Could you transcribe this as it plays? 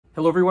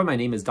Hello everyone, my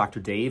name is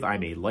Dr. Dave.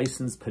 I'm a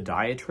licensed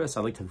podiatrist.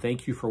 I'd like to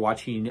thank you for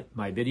watching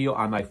my video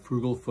on my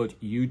Frugal Foot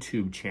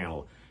YouTube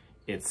channel.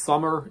 It's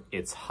summer,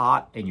 it's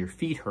hot, and your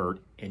feet hurt,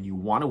 and you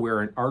want to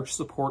wear an arch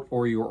support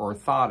or your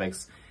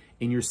orthotics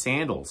in your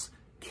sandals.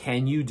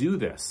 Can you do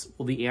this?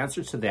 Well, the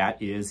answer to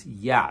that is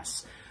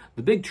yes.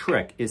 The big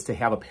trick is to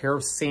have a pair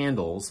of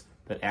sandals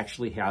that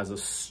actually has a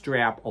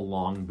strap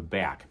along the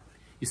back.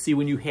 You see,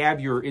 when you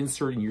have your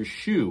insert in your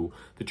shoe,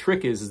 the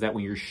trick is that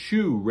when your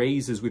shoe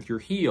raises with your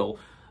heel,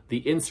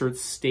 the insert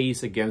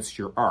stays against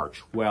your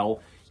arch. Well,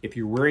 if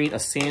you're wearing a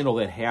sandal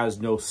that has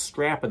no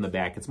strap in the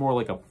back, it's more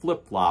like a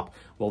flip-flop,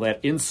 well, that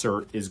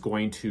insert is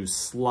going to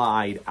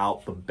slide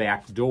out the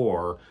back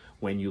door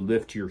when you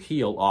lift your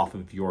heel off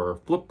of your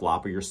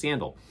flip-flop or your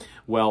sandal.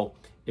 Well,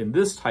 in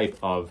this type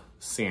of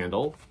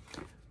sandal,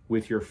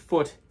 with your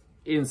foot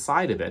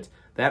inside of it,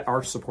 that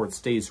arch support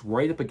stays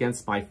right up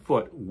against my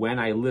foot when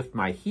I lift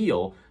my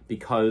heel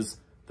because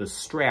the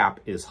strap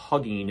is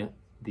hugging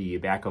the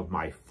back of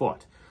my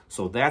foot.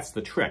 So that's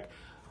the trick.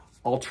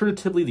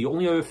 Alternatively, the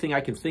only other thing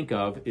I can think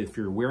of if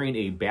you're wearing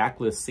a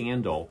backless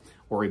sandal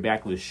or a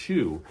backless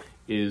shoe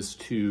is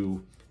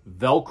to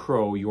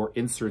Velcro your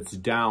inserts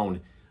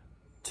down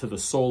to the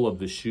sole of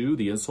the shoe,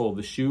 the insole of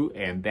the shoe,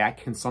 and that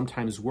can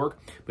sometimes work,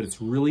 but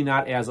it's really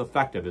not as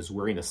effective as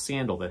wearing a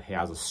sandal that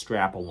has a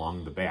strap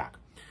along the back.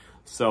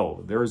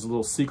 So there's a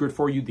little secret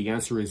for you. The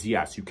answer is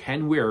yes. You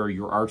can wear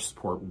your arch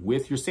support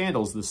with your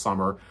sandals this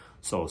summer,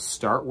 so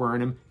start wearing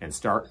them and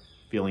start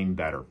feeling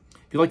better.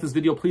 If you like this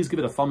video, please give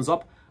it a thumbs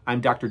up.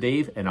 I'm Dr.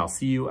 Dave, and I'll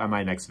see you on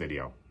my next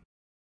video.